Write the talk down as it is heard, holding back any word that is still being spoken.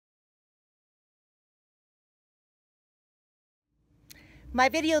My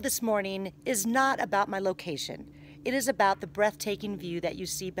video this morning is not about my location. It is about the breathtaking view that you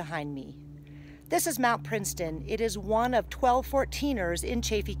see behind me. This is Mount Princeton. It is one of 12 14ers in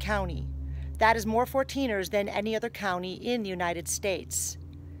Chaffee County. That is more 14ers than any other county in the United States.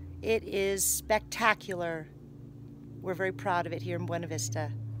 It is spectacular. We're very proud of it here in Buena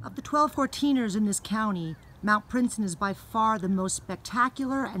Vista. Of the 12 14ers in this county, Mount Princeton is by far the most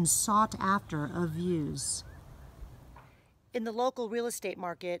spectacular and sought after of views. In the local real estate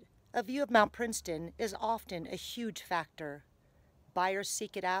market, a view of Mount Princeton is often a huge factor. Buyers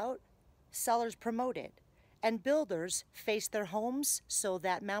seek it out, sellers promote it, and builders face their homes so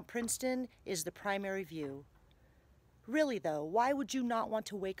that Mount Princeton is the primary view. Really though, why would you not want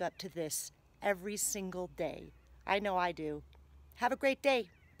to wake up to this every single day? I know I do. Have a great day.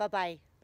 Bye-bye.